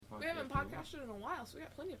podcasted in a while, so we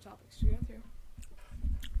got plenty of topics to go through.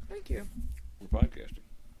 Thank you. We're podcasting.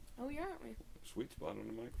 Oh, yeah, aren't we? Sweet spot on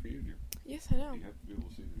the mic for you, dear. Yes, I know. You have to be able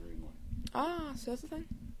to see the green light. Ah, so that's the thing.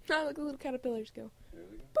 Ah, look, the little caterpillars go. There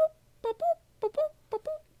they go. Boop, boop, boop, boop, boop, boop,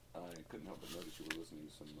 boop. I couldn't help but notice you were listening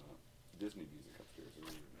to some Disney music upstairs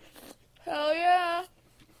earlier. Hell yeah.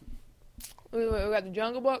 We got the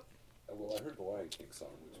Jungle Book. Well, I heard the Lion King song,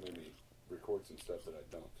 which made me record some stuff that I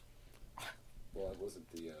don't. Well, it wasn't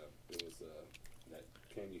it was that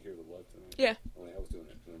Can You Hear the Love Tonight? Yeah. Only I was doing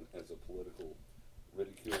it as a political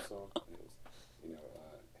ridicule song. And it was,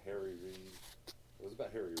 Harry Reid. It was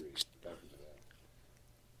about Harry Reid, back into that.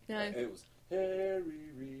 Nice. And it was,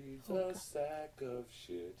 Harry Reid's a sack of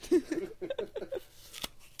shit.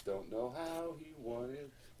 Don't know how he won it.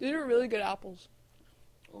 These are really good apples.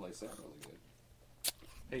 Well, they sound really good.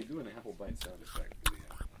 Hey, do an apple bite sound effect for the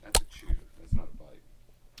that's a chew. That's not a bite.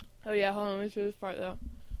 Oh yeah, hold on, let me chew this part though.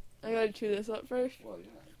 I gotta chew this up first. Well, yeah,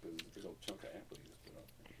 because it's a big old chunk of apple you just put up.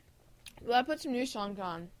 Well, I put some new songs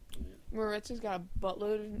on. Mm-hmm. Maritza's got a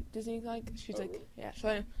buttload of Disney, like, she's like, really? yeah,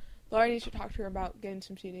 so Laura needs to talk to her about getting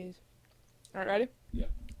some CDs. Alright, ready? Yeah.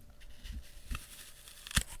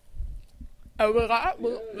 Oh, we got I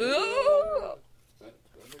think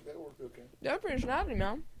that worked okay. They're pretty snappy,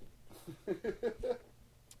 man.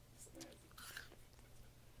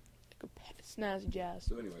 Snazzy jazz.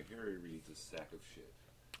 So anyway, Harry Reid's a sack of shit.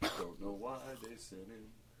 Don't know why they sent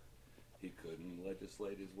him. He couldn't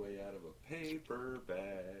legislate his way out of a paper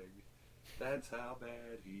bag. That's how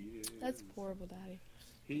bad he is. That's horrible, Daddy.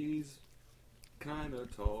 He's kind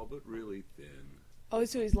of tall, but really thin. Oh,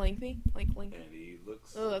 so he's lengthy? Like lengthy? And he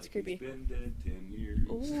looks that's like creepy. He's been dead 10 years.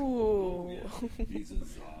 Ooh. Oh, yeah. He's a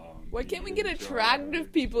zombie. Why can't we get in attractive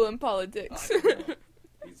charge. people in politics? I don't know.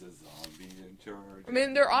 He's a zombie in charge. I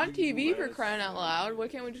mean, they're on TV for USA. crying out loud. Why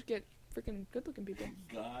can't we just get freaking good-looking people?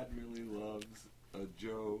 God really loves a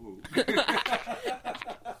joke.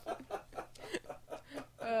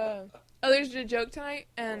 There's a joke tonight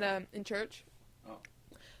and in church. Oh.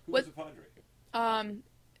 Who was the padre?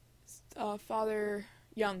 Father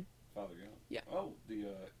Young. Father Young. Yeah. Oh, the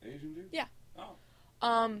Asian dude? Yeah. Oh.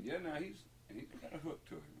 Yeah, no, he's got a hook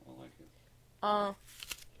to him. I like it.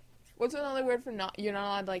 What's another word for not? You're not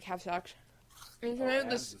allowed to like have sex.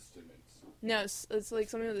 Abstinence. No, it's like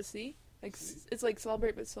something with a C. Like it's like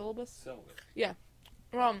celebrate but syllabus. Celibate. Yeah.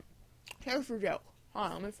 Here's your joke. Hold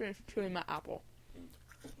on, let me finish chewing my apple.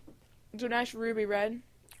 It's a nice ruby red.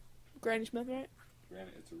 Granny Smith, right?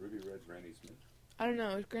 It's a ruby red Granny Smith. I don't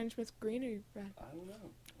know. Is Granny Smith green or red? I don't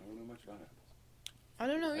know. I don't know much about apples. I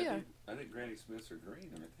don't know either. I think Granny Smiths are green.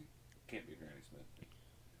 I think can't be Granny Smith.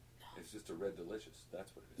 It's just a red delicious.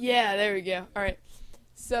 That's what it is. Yeah, there we go. All right.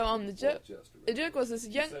 So the joke. The joke was this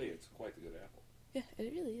young. You say it's quite the good apple. Yeah,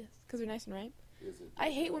 it really is because they're nice and ripe. Is it? I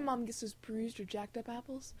hate when Mom gets those bruised or jacked up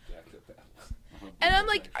apples. Jacked up apples. And I'm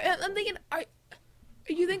like, I'm thinking,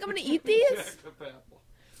 you think I'm gonna eat these? Jacked up apple.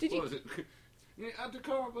 Did you? What was it? Get out the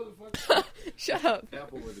car, motherfucker. Shut up.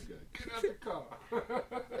 Apple with a gun. Get out the car.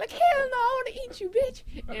 Like, hell no, I want to eat you, bitch.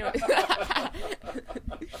 Anyway.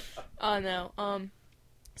 Oh, no.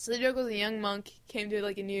 So the joke was a young monk came to,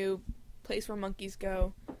 like, a new place where monks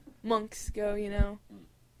go,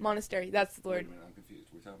 Monastery, that's the Wait word. a minute, I'm confused.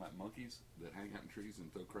 We're talking about monkeys that hang out in trees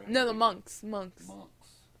and throw crap? No, the monks. Monks.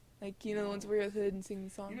 Like, the ones where you're hood and sing the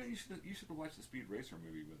songs. You should have watched the Speed Racer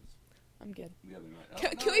movie with us I'm good. the other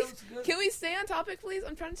night. Can we stay on topic, please?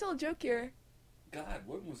 I'm trying to tell a joke here. God,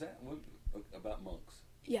 what was that? About monks?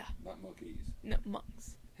 Yeah. Not monkeys. No,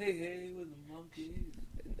 monks. Hey, with the monkeys.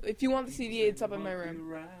 If you want the CD, it's up in my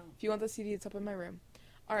room. Around. If you want the CD, it's up in my room.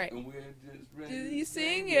 All right. And we're just ready Do you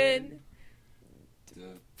singing?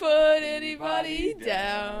 to Put anybody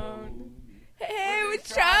down. Hey, we're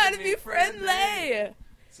trying to be friendly.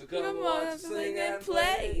 So Come on, sing and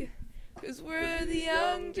play. 'Cause we're the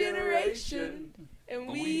young generation. And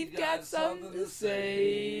we've got something to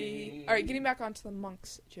say. Alright, getting back onto the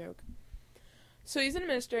monks joke. So he's in a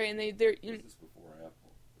ministry and they're... Is this before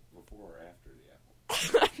apple? Before or after the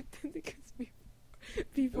apple? I think it's before.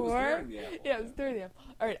 It was during the apple. Yeah, it was during the apple.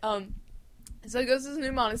 Alright, so he goes to this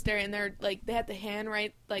new monastery and they're like, they have to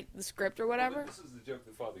handwrite like the script or whatever. This is the joke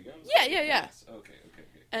that Father Young Yeah. Yes. Okay.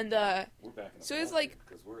 And we're back in so it's like...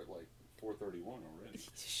 Because we're at like 4:31 already.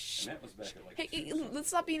 And that was back at like... Hey, let's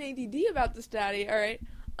stop being ADD about this, Daddy, alright?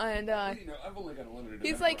 And, I've only got a limited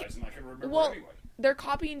he's amount like, and I can remember well, anyway. they're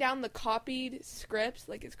copying down the copied scripts,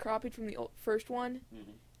 like it's copied from the first one,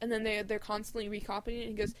 and then they're constantly recopying it,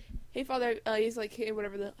 and he goes, hey, Father, he's like, hey,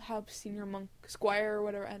 whatever, how senior monk, squire or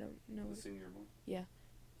whatever, I don't know. The senior monk? Yeah.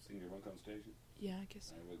 Senior monk on station? Yeah, I guess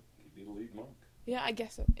so. He'd be the lead monk. Yeah, I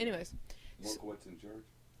guess so. Anyways. Monk what's in charge?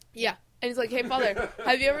 Yeah. And he's like, hey, Father,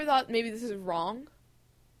 have you ever thought maybe this is wrong?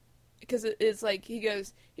 Because it's like, he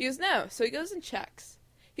goes, no. So he goes and checks.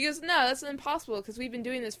 He goes, no, that's impossible because we've been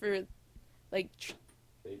doing this for, like,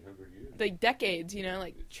 800 years. Like, decades, you know,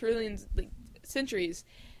 like, trillions, like, centuries.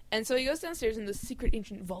 And so he goes downstairs in the secret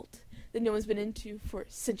ancient vault that no one's been into for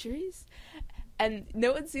centuries. And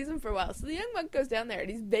no one sees him for a while. So the young monk goes down there and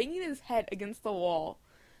he's banging his head against the wall.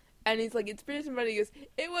 And he's like, it's pretty somebody. He goes,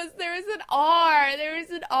 there was an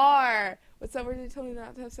R. What's that word they told me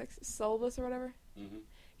not to have sex? Syllabus or whatever? Mm-hmm.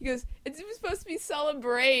 He goes, it was supposed to be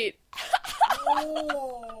celebrate.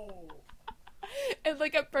 Oh! And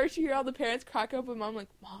like at first you hear all the parents crack up and Mom like,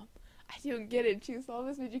 Mom, I don't get it. She goes,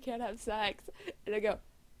 syllabus means you can't have sex. And I go,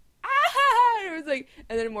 ah! And it was like,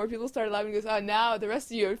 and then more people started laughing. He goes, oh, now the rest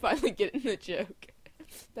of you are finally getting the joke.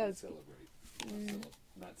 That was celebrate.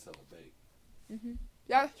 Not celebrate. Mm-hmm.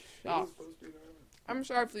 Yeah. Oh. Supposed to be there. I'm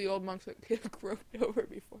sorry for the old monks that groped over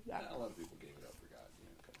before that. A lot of people gave it up for God.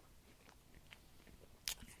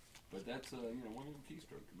 But that's, one little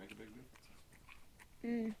keystroke can make a big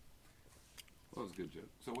difference. Well, that was a good joke.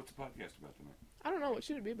 So what's the podcast about tonight? I don't know. What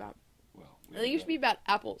should it be about? Well, I think it should be about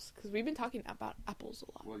apples, because we've been talking about apples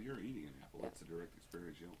a lot. Well, you're eating an apple. That's a direct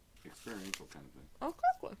experiential kind of thing. Oh,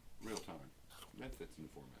 exactly. Real time. That fits in the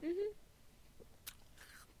format. Mm-hmm.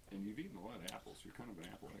 And you've eaten a lot of apples. You're kind of an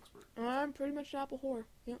apple expert. I'm pretty much an apple whore.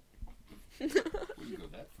 Yep. We can go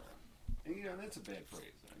that far. And, that's a bad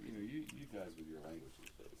phrase. You guys with your language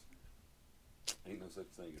these days. Ain't no such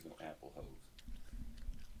thing as no apple hose.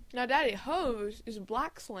 Now, Daddy, hose is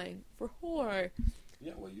black slang for whore.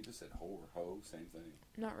 Yeah, well, you just said whore, hoe, same thing.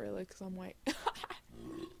 Not really, because I'm white. I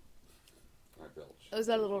belch. Was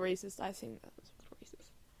that a little racist? I think that was a little racist.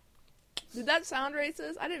 Did that sound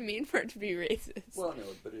racist? I didn't mean for it to be racist. Well, no,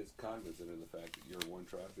 but it's cognizant of the fact that you're one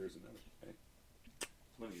tribe, there's another. Hey,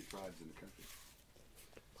 plenty of tribes in the country.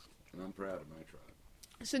 And I'm proud of my tribe.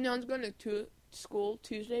 So no one's going to school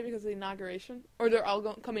Tuesday because of the inauguration? Or they're all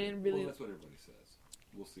coming in really... Well, that's what everybody says.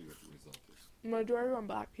 We'll see what the result is. Majority are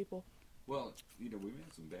black people. Well, we may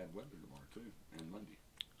have some bad weather tomorrow, too, and Monday.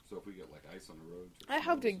 So if we get, like, ice on the roads... I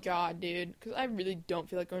hope to God, dude, because I really don't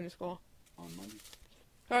feel like going to school. On Monday?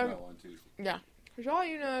 No, on Tuesday. Yeah. Because all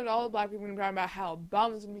you know is all the black people are going to be talking about how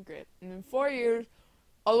Obama's going to be great. And in 4 years,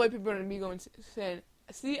 all the white people are going to be going saying,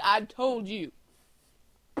 see, I told you.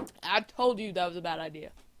 I told you that was a bad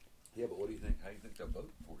idea. Yeah, but what do you think? How do you think they'll vote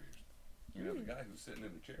in 4 years? The guy who's sitting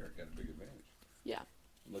in the chair got a big advantage. Yeah.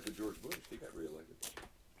 Look at George Bush. He got reelected.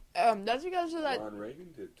 That's because of that... Ron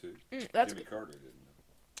Reagan did, too. Jimmy Carter didn't.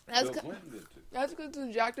 Bill Clinton did, too. That's because of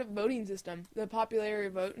the jacked-up voting system. The popularity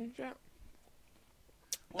vote and shit.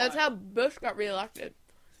 Well, that's how Bush got reelected.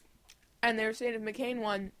 And they were saying if McCain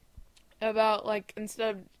won about, like,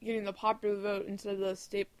 instead of getting the popular vote instead of the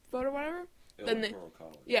state vote or whatever... Electoral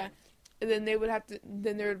college. Yeah. And then they would have to...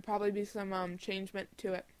 Then there would probably be some changement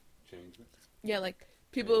to it. Changement? Yeah, like,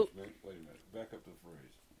 people... Changement? Wait a minute. Back up the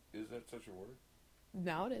phrase. Is that such a word?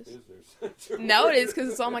 Now it is. Is there such a word? Now it is, because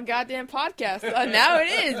it's on my goddamn podcast. Now it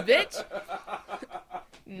is, bitch.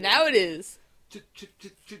 Now it is.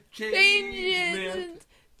 Changement.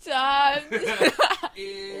 Time.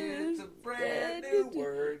 It's a brand new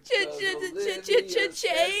word.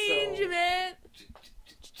 Changement.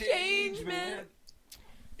 Changement.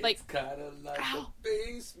 Like, it's kind of like a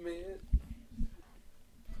basement.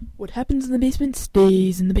 What happens in the basement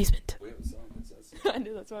stays in the basement. We have a song that says I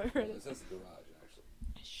knew that's why I heard it. It says the garage, actually.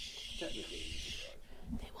 Technically, it's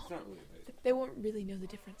the garage. It's not really a basement. They won't really know the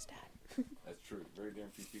difference, Dad. That's true. Very damn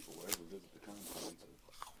few people will ever visit the confines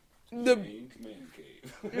of the Change Man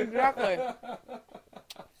Cave. Exactly.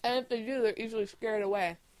 And if they do, they're easily scared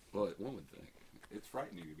away. Well, one would think. It's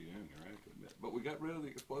frightening to be down there, I have to admit. But we got rid of the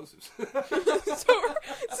explosives.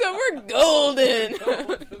 so we're golden.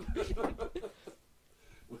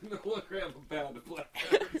 We no longer have a pound of black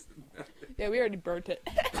peppers. Yeah, we already burnt it.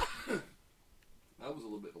 I was a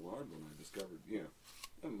little bit alarmed when I discovered,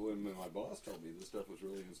 and when my boss told me this stuff was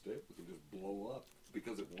really unstable, it could just blow up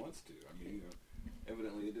because it wants to. I mean,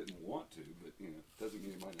 evidently it didn't want to, but, doesn't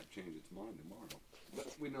mean it might not change its mind tomorrow.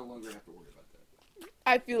 But we no longer have to worry about that.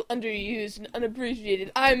 I feel underused and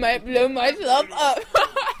unappreciated. I might blow myself up.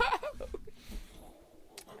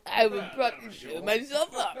 I would probably blow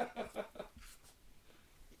myself up.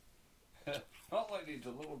 All I need is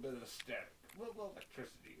a little bit of static, a little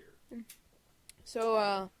electricity here. So,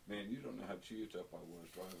 man, you don't know how cheesed up I was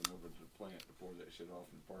driving over to the plant to pour that shit off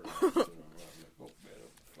in the park.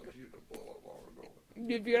 You to blow up while we're going.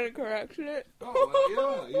 Did you get a car accident? Oh,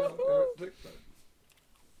 well, yeah,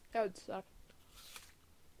 that would suck.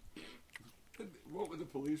 What would the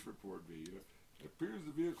police report be? It appears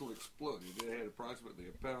the vehicle exploded. It had approximately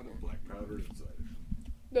a pound of black powder inside it.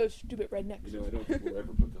 Those stupid rednecks. You know, I don't think we'll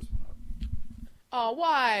ever put this one up. Oh,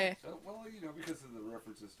 why? Well, you know, because of the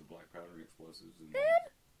references to black powder and explosives and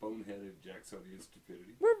boneheaded Jacksonian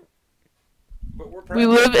stupidity. But we're proud. We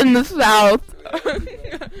live in the South.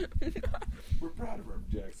 We're proud of our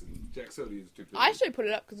Jacksonian stupidity. I should put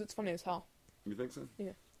it up because it's funny as hell. You think so?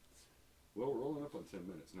 Yeah. Well, we're rolling up on 10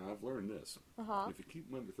 minutes. Now, I've learned this. Uh-huh. If you keep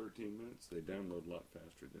them under 13 minutes, they download a lot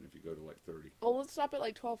faster than if you go to like 30. Well, let's stop at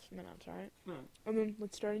like 12 minutes, alright? No. And then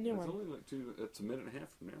let's start a new It's one. only like it's a minute and a half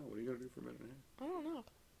from now. What are you going to do for a minute and a half? I don't know.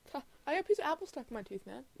 I got a piece of apple stuck in my tooth,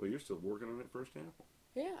 man. Well, you're still working on that first apple.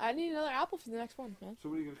 Yeah, I need another apple for the next one, man. So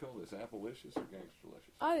what are you going to call this? Applelicious or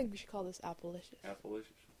Gangsterlicious? I think we should call this Applelicious.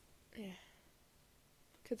 Applelicious. Yeah.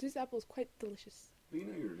 Because this apple is quite delicious. Well, you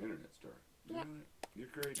know you're an internet star. You know that? You're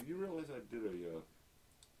crazy. You realize I did a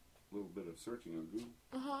little bit of searching on Google?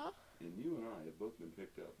 Uh-huh. And you and I have both been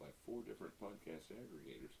picked up by 4 different podcast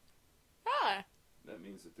aggregators. Ah. That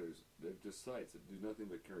means that they're just sites that do nothing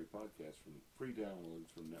but carry podcasts from free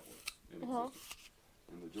downloads from networks in existence.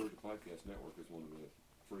 And the Georgia Podcast Network is one of the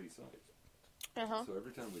free sites. Uh-huh. So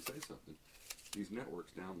every time we say something, these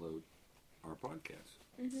networks download our podcast.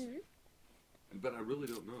 Mm-hmm. But I really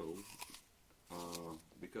don't know,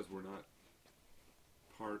 because we're not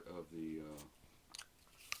part of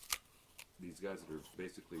these guys that are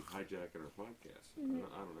basically hijacking our podcasts. Mm-hmm.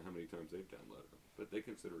 I don't know how many times they've downloaded them, but they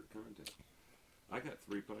consider it content. I got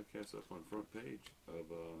 3 podcasts up on front page of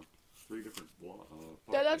 3 different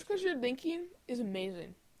podcasts. Yeah, that's because your thinking is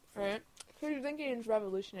amazing, right? Because your thinking is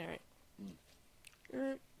revolutionary.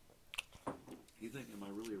 Right? You think, am I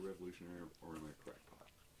really a revolutionary or am I a crackpot?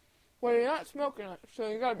 Well, you're not smoking it, so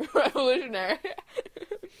you gotta be revolutionary.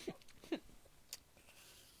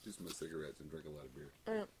 Do smoke cigarettes and drink a lot of beer.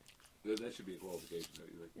 That should be a qualification, don't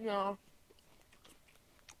you think? No.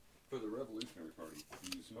 For the Revolutionary Party,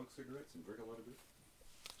 do you smoke cigarettes and drink a lot of beer?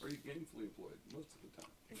 Or are you gainfully employed most of the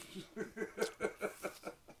time?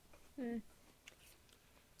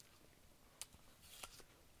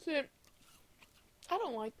 See, I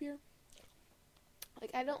don't like beer.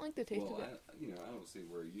 Like, I don't like the taste of it. I don't see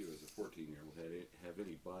where you, as a 14-year-old, have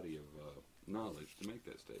any body of knowledge to make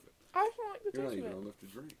that statement. I just don't like the You're not taste of even it. old enough to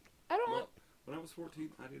drink. I don't like... When I was 14,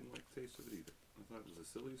 I didn't like the taste of it either. I thought it was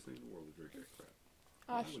the silliest thing in the world to drink that crap.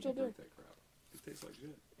 I Why would still you do. drink that crap? It tastes like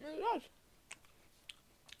shit. It does.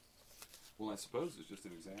 Well, I suppose it's just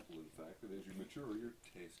an example of the fact that as you mature, your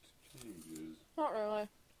taste changes. Not really.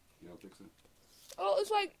 You don't think so? Oh, it's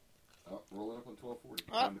like... Oh, rolling up on 12:40.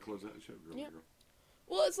 Time to close out the show, girl. Yeah.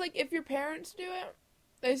 Well, it's like if your parents do it,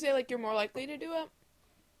 they say, like, you're more likely to do it.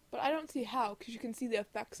 But I don't see how, because you can see the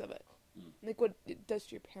effects of it. Like what it does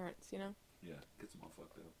to your parents, you know? Yeah, gets them all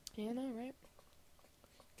fucked up. Yeah, I know, right?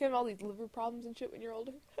 You have all these liver problems and shit when you're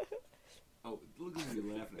older. Oh, look at me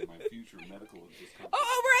laughing at my future medical discomfort.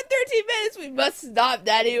 Oh, we're at 13 minutes. We must stop,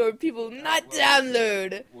 Daddy, or people not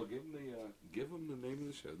download. Well, give them the name of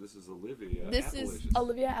the show. This is Olivia. This is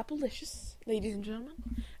Olivia Applelicious, ladies and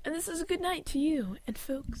gentlemen. And this is a good night to you and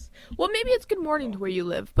folks. Well, maybe it's good morning to where you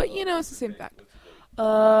live, but you know it's the same fact.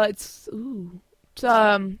 It's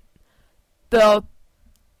the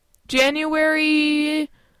January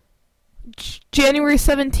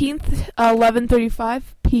 17th, 11:35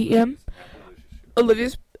 p.m.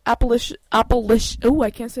 Olivia's Applelicious. Oh,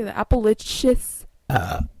 I can't say that. Applelicious.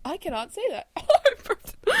 I cannot say that. I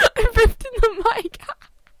burped in the mic.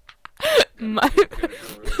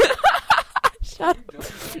 Shut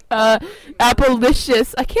up.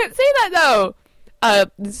 Applelicious. I can't say that though.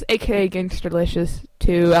 This is AKA Gangsterlicious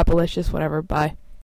to Applelicious. Whatever. Bye.